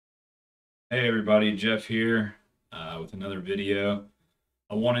Hey everybody, Jeff here with another video.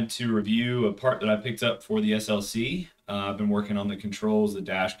 I wanted to review a part that I picked up for the SLC. I've been working on the controls, the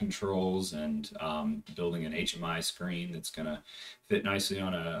dash controls, and building an HMI screen that's going to fit nicely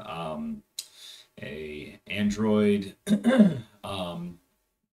on a Android, um,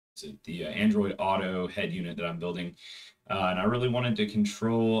 the Android Auto head unit that I'm building. And I really wanted to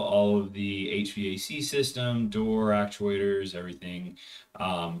control all of the HVAC system, door actuators, everything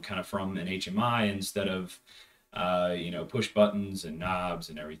kind of from an HMI instead of push buttons and knobs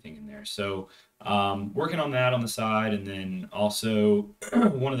and everything in there. So working on that on the side, and then also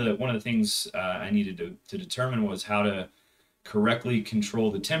one of the things I needed to determine was how to correctly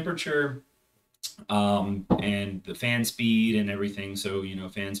control the temperature and the fan speed and everything. So,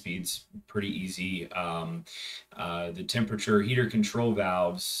 fan speed's pretty easy. The temperature heater control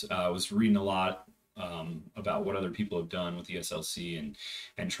valves, was reading a lot about what other people have done with the SLC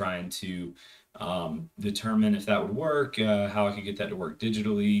and trying to determine if that would work, how I could get that to work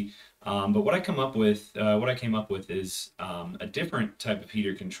digitally. But what I came up with is a different type of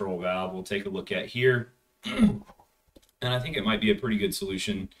heater control valve. We'll take a look at here. And I think it might be a pretty good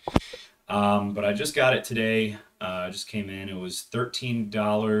solution. But I just got it today. Just came in. It was $13,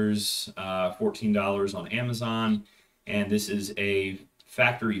 $14 on Amazon, and this is a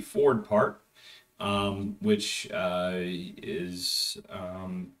factory Ford part, which is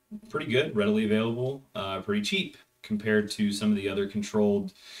pretty good, readily available, pretty cheap compared to some of the other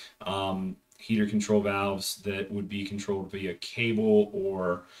controlled heater control valves that would be controlled via cable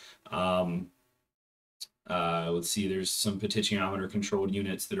or let's see, there's some potentiometer controlled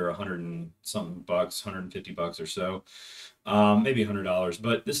units that are 100 and something bucks, 150 bucks or so, maybe $100,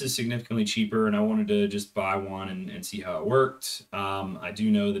 but this is significantly cheaper, and I wanted to just buy one and see how it worked. I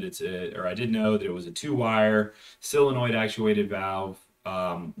did know that it was a 2-wire solenoid actuated valve,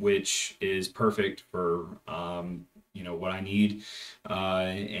 which is perfect for what I need.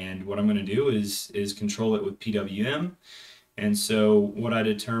 And what I'm going to do is control it with PWM. And so what I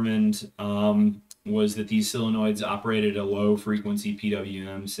determined was that these solenoids operated at a low frequency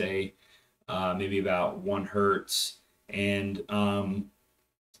PWM, say maybe about 1 hertz. And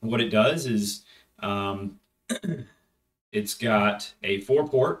what it does is it's got a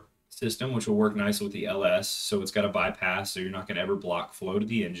 4-port system, which will work nicely with the LS. So it's got a bypass, so you're not going to ever block flow to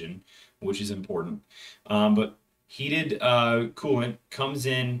the engine, which is important. But heated coolant comes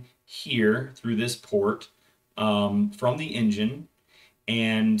in here through this port from the engine,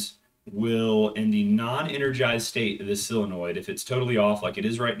 and will, in the non-energized state of this solenoid, if it's totally off like it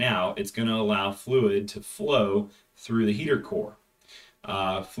is right now, it's going to allow fluid to flow through the heater core.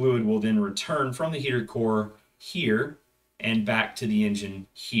 Fluid will then return from the heater core here and back to the engine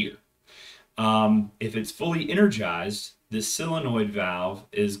here. If it's fully energized, this solenoid valve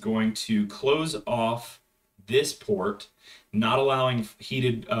is going to close off this port, not allowing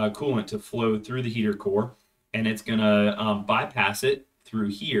heated coolant to flow through the heater core, and it's going to bypass it through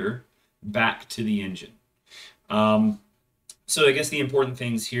here back to the engine. So I guess the important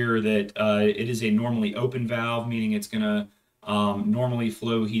things here are that it is a normally open valve, meaning it's going to normally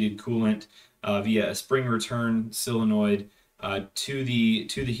flow heated coolant via a spring return solenoid to the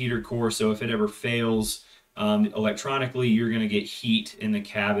heater core. So if it ever fails electronically, you're going to get heat in the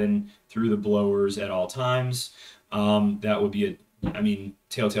cabin through the blowers at all times. That would be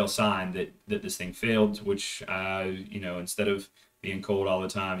telltale sign that this thing failed, which instead of being cold all the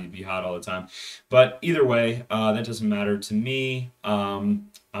time, you'd be hot all the time. But either way, that doesn't matter to me. I'm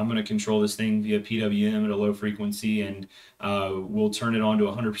going to control this thing via PWM at a low frequency, and we'll turn it on to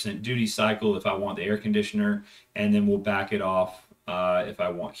 100% duty cycle if I want the air conditioner, and then we'll back it off if I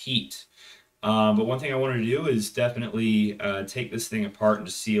want heat. But one thing I wanted to do is definitely take this thing apart and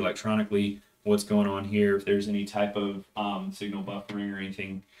just see electronically what's going on here, if there's any type of signal buffering or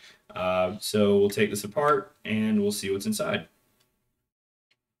anything. So we'll take this apart and we'll see what's inside.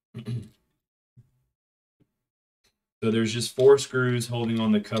 So there's just 4 screws holding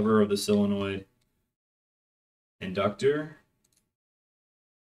on the cover of the solenoid inductor,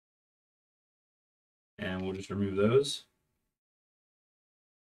 and we'll just remove those.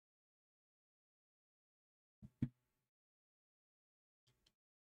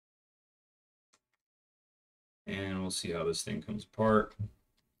 And we'll see how this thing comes apart.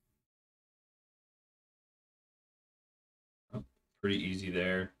 Oh, pretty easy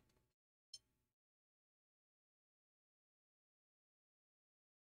there.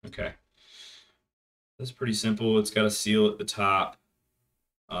 Okay. That's pretty simple. It's got a seal at the top.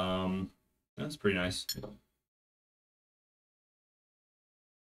 That's pretty nice.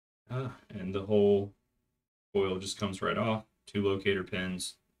 And the whole coil just comes right off. 2 locator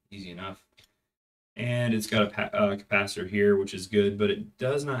pins, Easy enough. And it's got a capacitor here, which is good, but it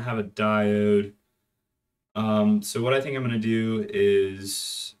does not have a diode. So what I think I'm going to do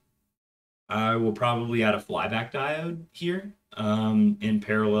is I will probably add a flyback diode here in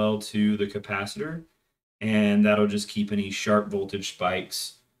parallel to the capacitor, and that'll just keep any sharp voltage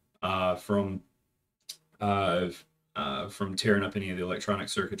spikes uh, from uh, from tearing up any of the electronic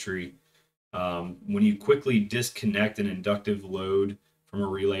circuitry. When you quickly disconnect an inductive load from a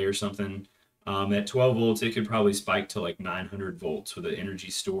relay or something, at 12 volts, it could probably spike to like 900 volts with the energy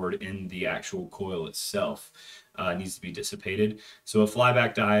stored in the actual coil itself. Needs to be dissipated. So a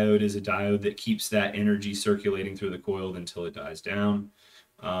flyback diode is a diode that keeps that energy circulating through the coil until it dies down.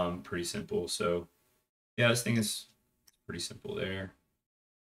 Pretty simple. So yeah, this thing is pretty simple there.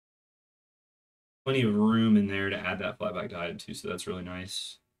 Plenty of room in there to add that flyback diode too, so that's really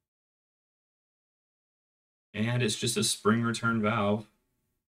nice. And it's just a spring return valve.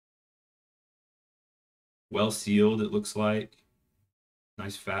 Well sealed, it looks like.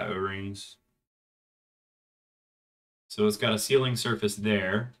 Nice fat O-rings. So it's got a sealing surface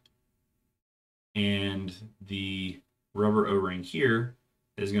there, and the rubber O-ring here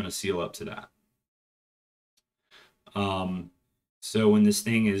is going to seal up to that. So when this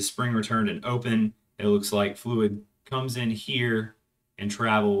thing is spring returned and open, it looks like fluid comes in here and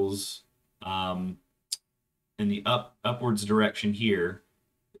travels in the upwards direction here,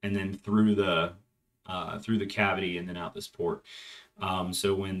 and then through the cavity and then out this port.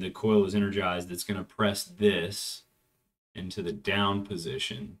 So when the coil is energized, it's going to press this into the down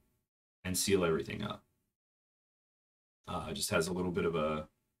position and seal everything up. It just has a little bit of a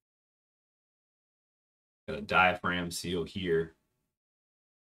diaphragm seal here.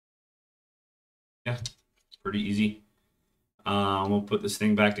 Yeah, it's pretty easy. We'll put this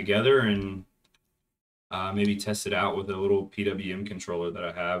thing back together and maybe test it out with a little PWM controller that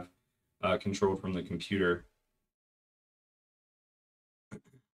I have controlled from the computer.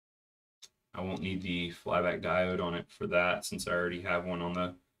 I won't need the flyback diode on it for that since I already have one on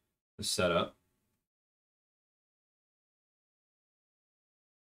the setup.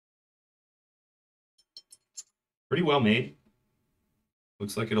 Pretty well made.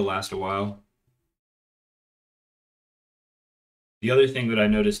 Looks like it'll last a while. The other thing that I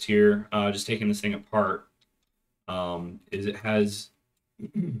noticed here, just taking this thing apart, is it has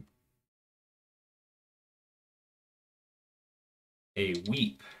a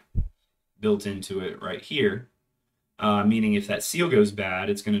weep built into it right here, meaning if that seal goes bad,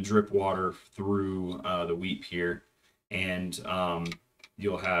 it's going to drip water through the weep here, and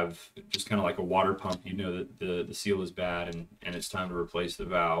you'll have just kind of like a water pump. You know that the seal is bad and it's time to replace the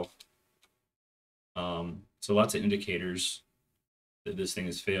valve. So lots of indicators that this thing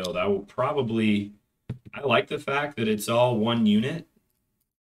has failed. I like the fact that it's all one unit.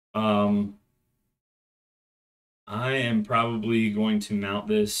 I am probably going to mount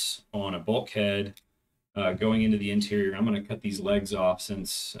this on a bulkhead going into the interior. I'm going to cut these legs off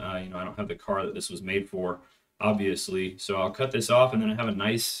since I don't have the car that this was made for, obviously. So I'll cut this off, and then I have a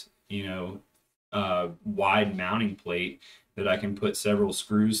nice wide mounting plate that I can put several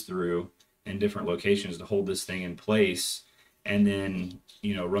screws through in different locations to hold this thing in place, and then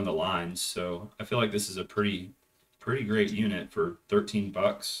run the lines. So I feel like this is a pretty great unit for 13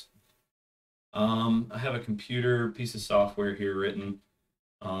 bucks. I have a computer piece of software here written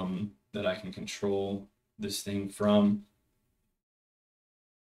that I can control this thing from,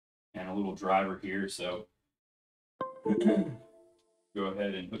 and a little driver here. So go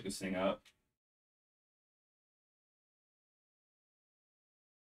ahead and hook this thing up.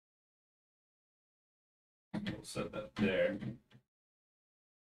 We'll set that there.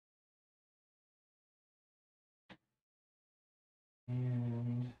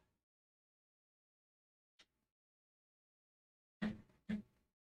 And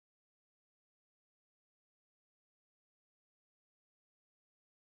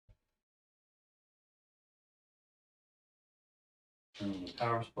turn on the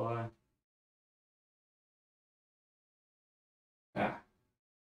power supply.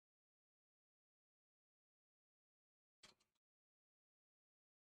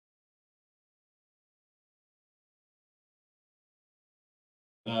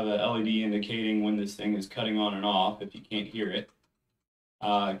 The LED indicating when this thing is cutting on and off, if you can't hear it,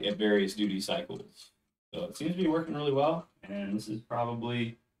 at various duty cycles. So it seems to be working really well, and this will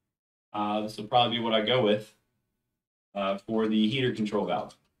probably be what I go with for the heater control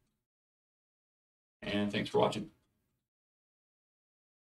valve. And thanks for watching.